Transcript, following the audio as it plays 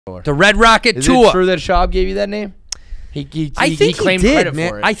The Red Rocket Is Tour. it true that Schaub gave you that name? He claimed did, credit man.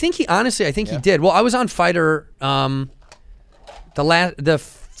 for it. I think he did. Well, I was on Fighter the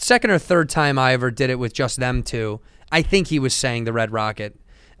second or third time I ever did it with just them two. I think he was saying the Red Rocket.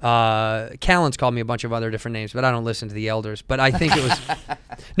 Callan's called me a bunch of other different names, but I don't listen to the elders. But I think it was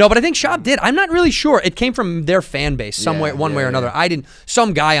no. But I think Schaub did. I'm not really sure. It came from their fan base somewhere, one way or another. I didn't.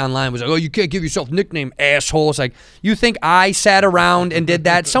 Some guy online was like, "Oh, you can't give yourself a nickname, asshole." It's like, you think I sat around and did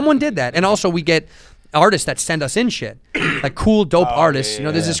that? Someone did that. And also, we get artists that send us in shit, like cool, dope artists. You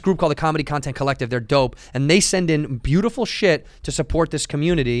know, there's this group called the Comedy Content Collective. They're dope, and they send in beautiful shit to support this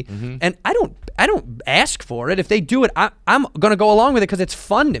community. And I don't ask for it. If they do it, I'm gonna go along with it because it's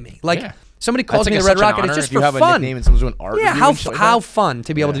fun to me. Like somebody calls me the Red Rocket, it's just for fun. You have a nickname and someone's doing art. Yeah, how fun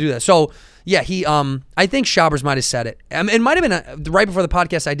to be able to do that. So yeah, he I think Schaubers might have said it. It might have been right before the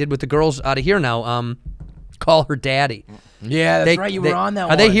podcast I did with the girls out of here now. Call her daddy. Yeah, that's right. You were on that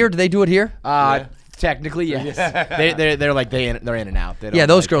one. Are they here? Do they do it here? Technically, yes. They're like they're in and out. Yeah,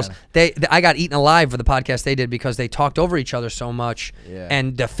 those girls. I got eaten alive for the podcast they did because they talked over each other so much,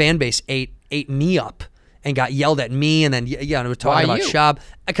 and the fan base ate me up and got yelled at me, and then and we're talking about Schaub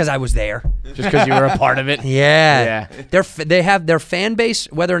because I was there. Just because you were a part of it. Yeah. They have their fan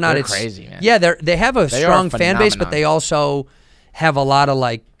base, whether or not it's crazy, man. Yeah, they have a strong fan base, but they also have a lot of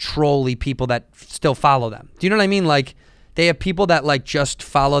like trolly people that still follow them. Do you know what I mean? Like they have people that like just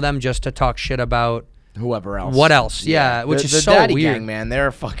follow them just to talk shit about whoever else. What else? Yeah, which is so Daddy weird. Gang, man, they're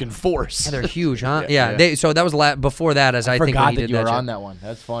a fucking force. Yeah, they're huge, huh? So that was before that, as I think forgot when he that did you were that on that one.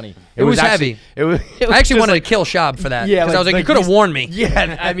 That's funny. It was heavy. It was I actually wanted to kill Schaub for that. Yeah, because I was like, you could have warned me.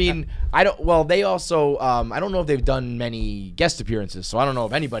 Yeah, I mean, I don't. Well, they also, I don't know if they've done many guest appearances, so I don't know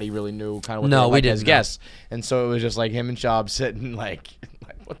if anybody really knew kind of what they were like as guests. And so it was just like him and Schaub sitting like,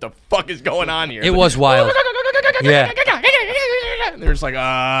 what the fuck is going on here? It was wild. Yeah. And they're just like,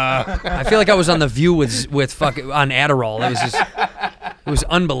 I feel like I was on The View with fucking on Adderall. It was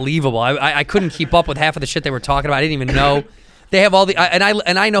unbelievable. I couldn't keep up with half of the shit they were talking about. I didn't even know. They have all the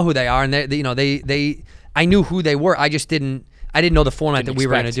and I know who they are, and they I knew who they were. I just didn't know the format that we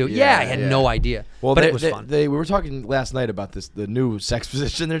were going to do. Yeah, I had no idea. Well, but it was fun. We were talking last night about the new sex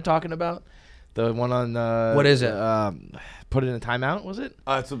position they're talking about. The one on what is it? Put it in a timeout, was it?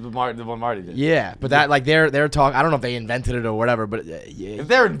 It's the one Marty did. Yeah, but that like they're talking. I don't know if they invented it or whatever, but if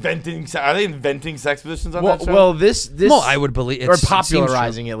they're inventing, are they inventing sex positions on that show? Well, this I would believe or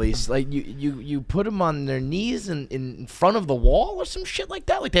popularizing at least. Like you put them on their knees in front of the wall or some shit like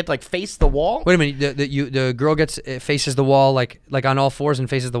that. Like they have to like face the wall. Wait a minute, the girl faces the wall like on all fours and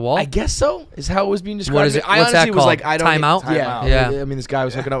faces the wall. I guess so. Is how it was being described. What is it? I What's honestly that was called? like, I don't. Timeout? Yeah. I mean, this guy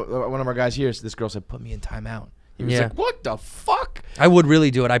was hooking up one of our guys here. So this girl said, "Put me in timeout." He was like, what the fuck? I would really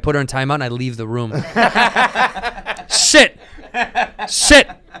do it. I put her in timeout and I leave the room. Sit.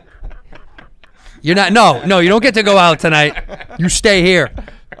 You're not. No, you don't get to go out tonight. You stay here.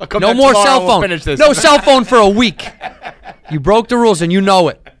 No more cell phone. No cell phone for a week. You broke the rules and you know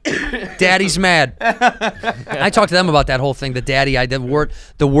it. Daddy's mad. I talked to them about that whole thing. The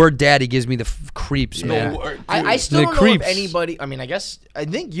word daddy gives me the creeps, man. I still don't know if anybody. I mean, I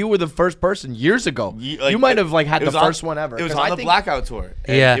think you were the first person years ago. You might have like had the first one ever. It was on the Blackout tour.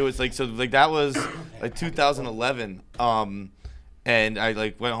 Yeah, it was like that was like 2011. And I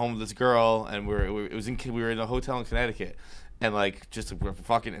like went home with this girl, and we were in a hotel in Connecticut, and like just we're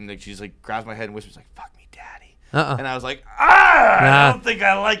fucking, and like she's like grabs my head and whispers like, "Fuck me, daddy." And I was like, I don't think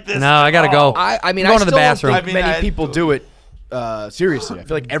I like this. No, I gotta go. I mean, I'm going to the bathroom. Don't think many people do it seriously. I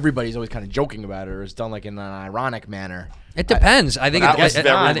feel like everybody's always kind of joking about it, or it's done like in an ironic manner. It depends. I think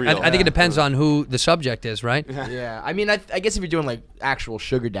it depends real. on who the subject is, right? Yeah. I mean, I guess if you're doing like actual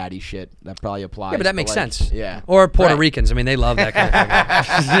sugar daddy shit, that probably applies. Yeah, but that makes sense. Yeah. Or Puerto Ricans. I mean, they love that kind of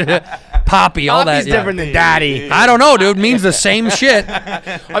thing. Poppy, all that. Poppy's different than daddy. I don't know, dude. It means the same shit.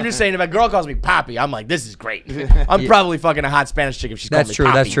 I'm just saying, if a girl calls me Poppy, I'm like, this is great. I'm probably fucking a hot Spanish chick if she's called me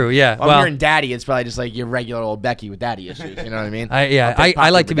Poppy. That's true. Yeah. I'm hearing daddy. It's probably just like your regular old Becky with daddy issues. You know what I mean? I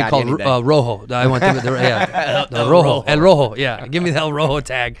like to be called Rojo. I want to be the Rojo. El Rojo. Yeah. Give me the El Rojo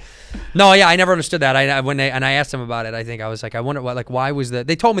tag. No, yeah, I never understood that. I asked them about it. I think I was like, I wonder why was the?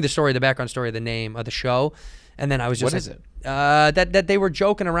 They told me the background story of the name of the show, and then I was just what is it? That they were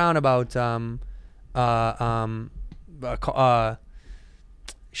joking around about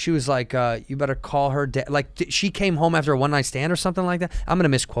she was like, you better call her dad. Like, she came home after a one-night stand or something like that. I'm going to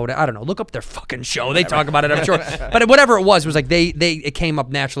misquote it. I don't know. Look up their fucking show. They talk about it, I'm sure. But whatever it was like it came up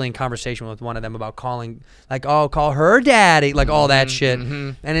naturally in conversation with one of them about calling, like, oh, call her daddy, like all that shit.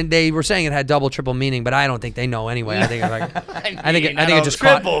 And then they were saying it had double, triple meaning, but I don't think they know anyway. I think I think it just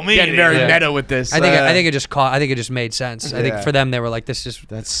triple meaning. Getting very meta with this. I think it just made sense. I think for them they were like, this is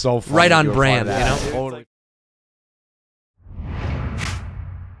that's so funny. right on brand, you know. Totally.